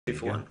Two There you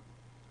for one.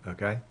 go.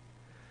 Okay.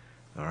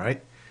 All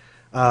right.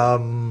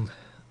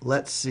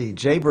 Let's see.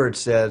 Jaybird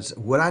says,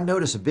 would I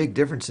notice a big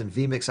difference in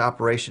vMix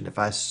operation if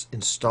I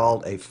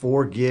installed a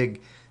 4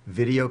 gig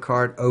video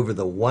card over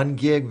the 1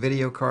 gig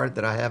video card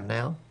that I have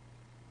now?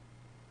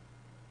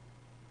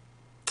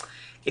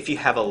 If you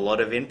have a lot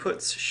of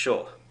inputs,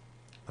 sure.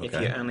 If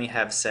you Okay. only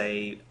have,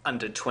 say,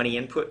 under 20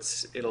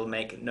 inputs, it'll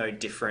make no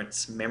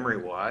difference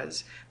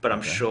memory-wise. But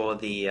I'm Okay. sure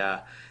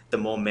the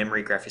more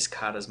memory graphics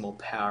card has more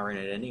power in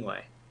it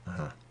anyway.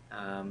 Uh-huh.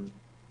 Um,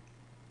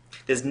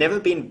 there's never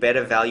been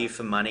better value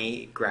for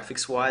money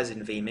graphics-wise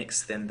in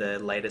vMix than the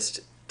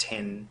latest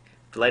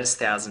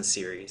 1000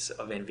 series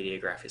of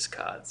NVIDIA graphics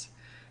cards.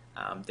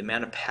 The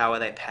amount of power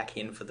they pack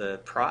in for the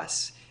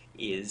price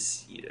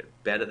is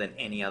better than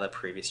any other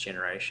previous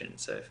generation.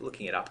 So if you're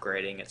looking at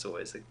upgrading, it's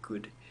always a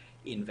good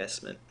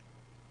investment.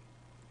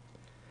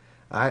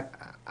 I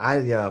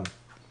I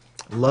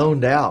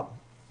loaned out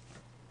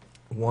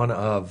one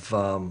of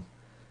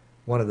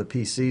one of the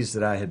PCs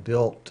that I had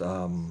built.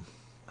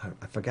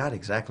 I forgot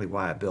exactly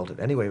why I built it.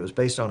 Anyway, it was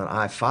based on an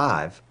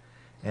i5,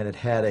 and it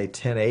had a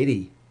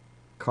 1080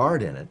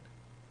 card in it.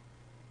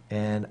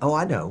 And oh,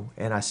 I know.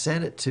 And I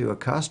sent it to a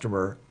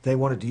customer. They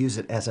wanted to use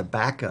it as a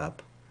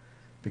backup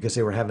because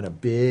they were having a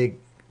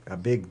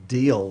big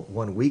deal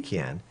one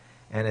weekend.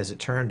 And as it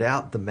turned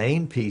out, the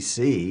main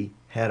PC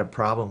had a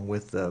problem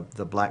with the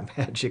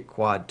Blackmagic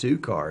Quad 2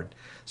 card.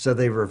 So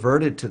they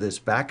reverted to this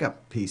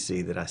backup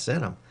PC that I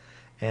sent them.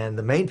 And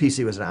the main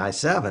PC was an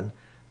i7.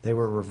 They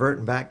were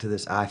reverting back to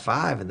this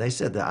i5, and they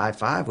said the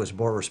i5 was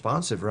more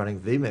responsive running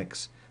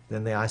vMix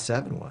than the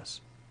i7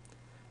 was.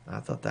 I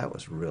thought that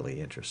was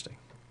really interesting.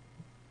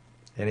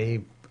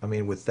 I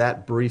mean, with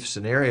that brief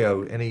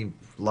scenario, any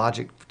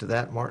logic to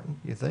that, Martin,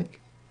 you think?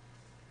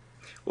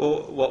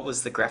 Well, what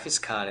was the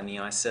graphics card in the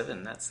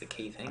i7? That's the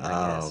key thing, I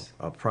guess.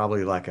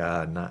 Probably like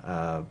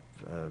a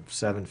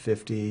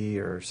 750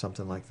 or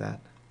something like that.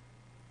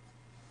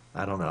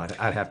 I don't know.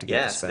 I'd have to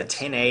get the Yeah, so the specs.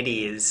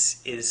 1080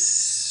 is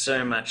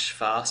so much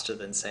faster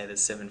than say the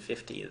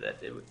 750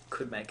 that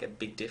could make a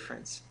big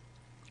difference.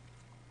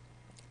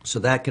 So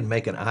that can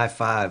make an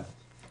i5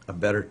 a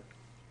better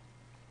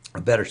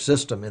a better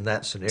system in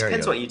that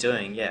Depends scenario. what you're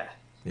doing, yeah.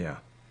 Yeah.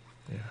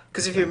 Yeah.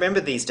 Because if you Okay. remember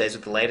these days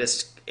with the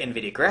latest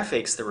NVIDIA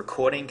graphics, the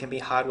recording can be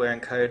hardware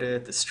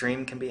encoded, the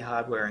stream can be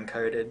hardware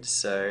encoded,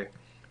 so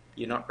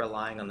you're not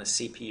relying on the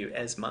CPU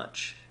as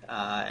much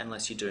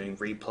unless you're doing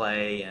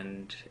replay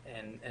and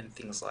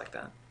things like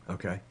that.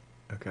 Okay.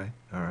 Okay.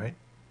 All right.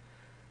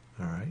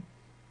 All right.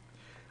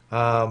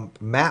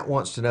 Matt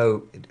wants to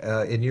know,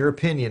 in your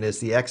opinion, is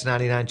the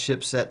X99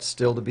 chipset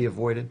still to be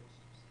avoided?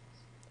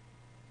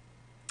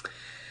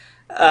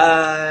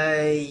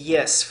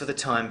 Yes, for the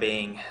time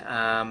being.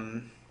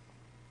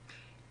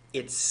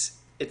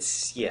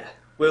 Yeah.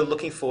 We're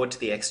looking forward to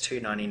the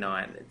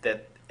X299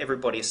 that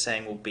everybody is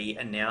saying will be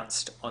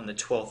announced on the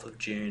 12th of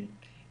June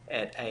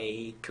at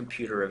a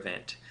computer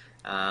event.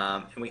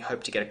 And we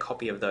hope to get a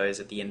copy of those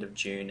at the end of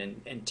June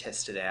and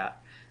test it out.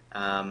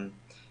 Um,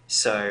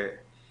 so,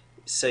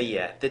 so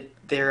yeah,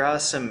 there are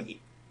some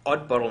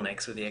odd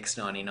bottlenecks with the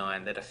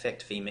X99 that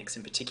affect vMix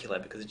in particular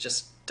because it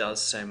just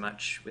does so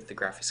much with the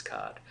graphics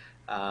card.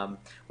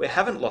 We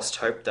haven't lost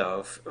hope though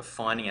of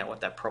finding out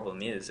what that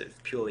problem is,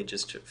 purely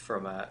just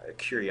from a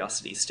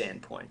curiosity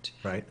standpoint.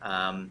 Right.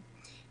 Um,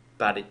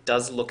 but it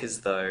does look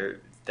as though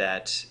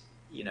that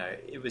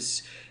it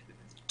was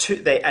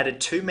they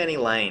added too many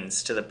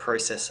lanes to the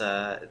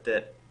processor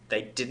that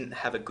they didn't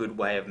have a good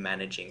way of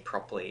managing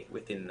properly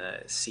within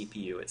the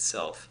CPU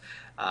itself.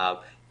 Uh,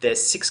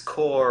 there's 6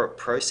 core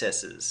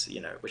processors,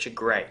 which are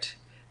great,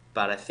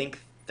 but I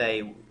think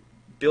they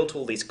built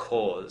all these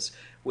cores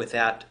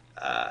without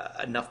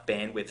enough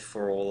bandwidth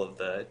for all of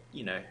the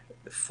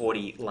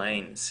 40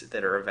 lanes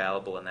that are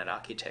available in that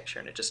architecture,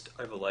 and it just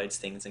overloads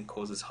things and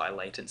causes high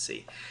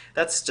latency.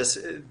 That's just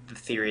the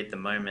theory at the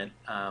moment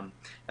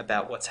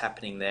about what's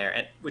happening there,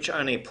 and which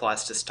only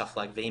applies to stuff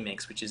like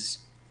vMix, which is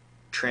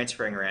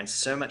transferring around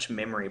so much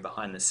memory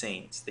behind the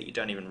scenes that you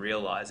don't even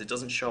realize. It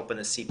doesn't show up in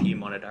the CPU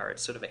monitor.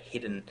 It's sort of a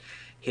hidden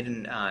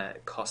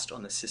cost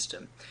on the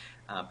system.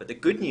 But the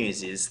good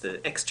news is the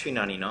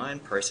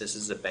X299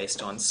 processors are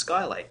based on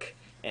Skylake,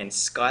 and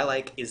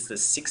Skylake is the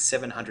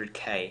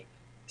 6700K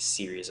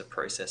series of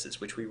processors,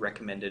 which we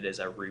recommended as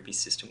our Ruby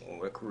system will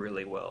work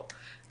really well.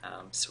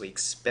 So we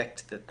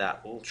expect that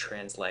that will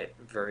translate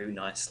very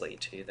nicely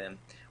to them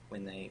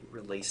when they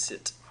release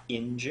it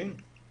in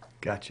June.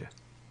 Gotcha.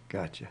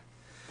 Gotcha.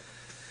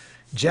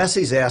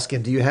 Jesse's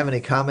asking, do you have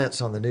any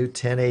comments on the new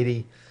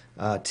 1080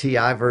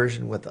 Ti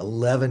version with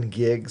 11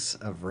 gigs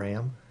of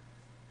RAM?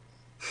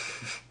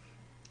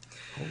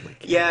 Holy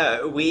cow.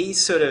 Yeah, we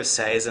sort of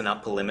say as an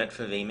upper limit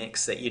for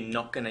vMix that you're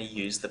not going to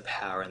use the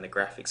power and the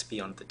graphics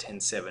beyond the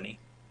 1070.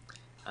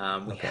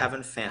 We Okay.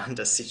 haven't found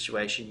a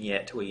situation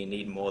yet where you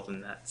need more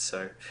than that.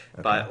 So,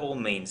 by Okay. all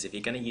means, if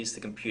you're going to use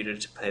the computer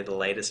to play the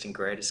latest and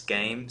greatest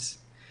games,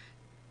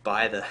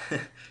 buy the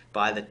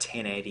buy the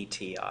 1080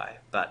 Ti.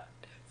 But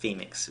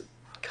vMix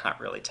can't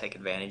really take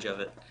advantage of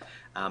it.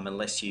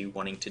 unless you're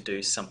wanting to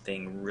do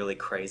something really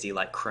crazy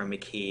like chroma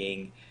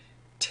keying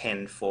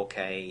 10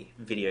 4K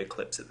video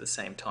clips at the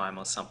same time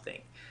or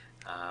something.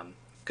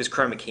 Because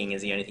chroma keying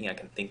is the only thing I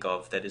can think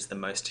of that is the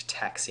most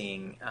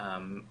taxing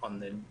on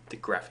the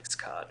graphics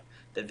card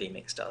that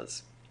vMix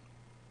does.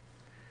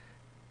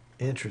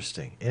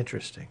 Interesting,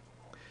 interesting.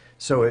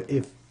 So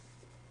if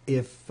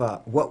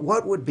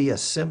what would be a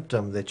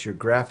symptom that your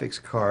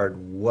graphics card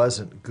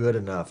wasn't good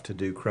enough to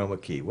do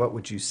chroma key? What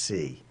would you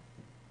see?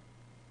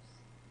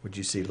 Would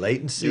you see You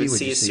latency? would Would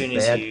see you as see soon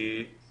as bad?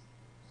 you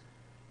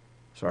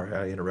Sorry,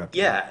 I interrupted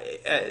you. Yeah,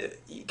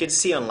 you can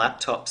see on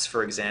laptops,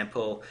 for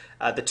example,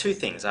 the two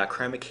things are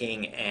chroma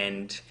keying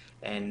and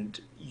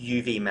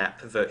UV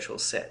map virtual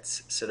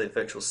sets. So the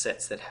virtual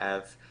sets that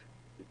have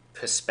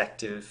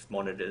perspective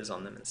monitors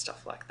on them and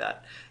stuff like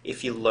that.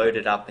 If you load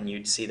it up and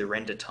you'd see the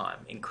render time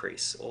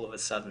increase all of a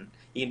sudden.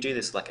 You can do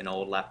this like an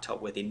old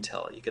laptop with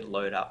Intel. You could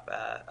load up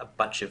a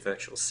bunch of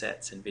virtual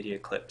sets and video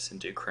clips and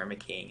do chroma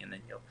keying, and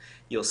then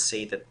you'll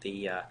see that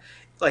the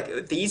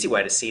easy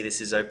way to see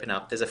this is open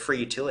up. There's a free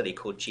utility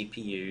called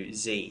GPU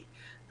Z,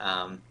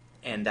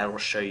 and that will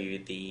show you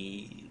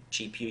the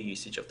GPU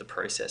usage of the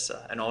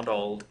processor. And on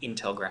old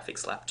Intel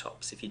graphics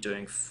laptops, if you're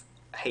doing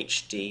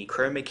HD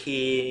chroma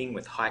keying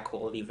with high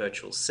quality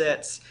virtual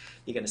sets,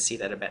 you're going to see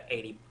that about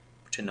 80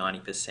 to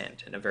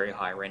 90% and a very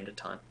high render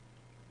time.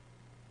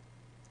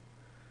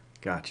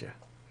 Gotcha,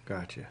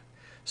 gotcha.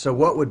 So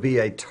what would be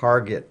a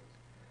target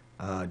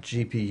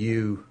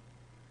GPU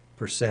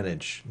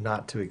percentage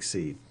not to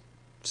exceed?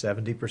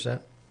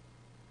 70%?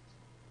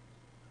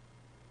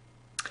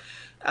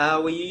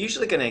 Well, you're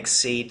usually going to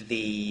exceed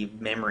the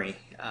memory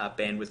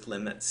bandwidth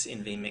limits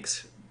in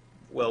vMix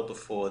well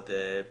before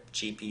the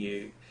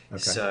GPU. Okay.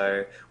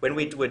 So when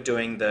we were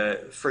doing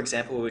for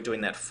example, we were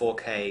doing that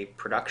 4K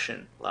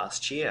production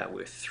last year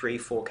with three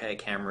 4K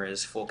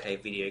cameras,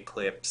 4K video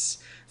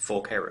clips,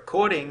 4K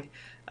recording,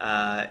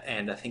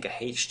 and I think a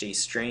HD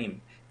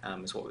stream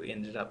is what we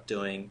ended up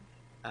doing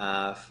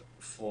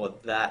for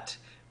that.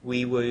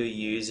 We were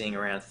using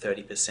around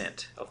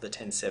 30% of the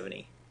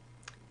 1070.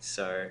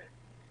 So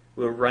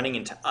we were running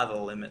into other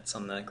limits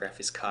on the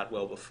graphics card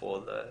well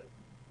before the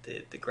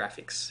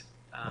graphics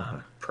Uh-huh.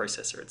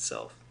 processor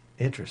itself.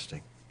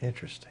 Interesting,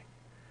 interesting.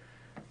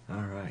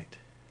 All right.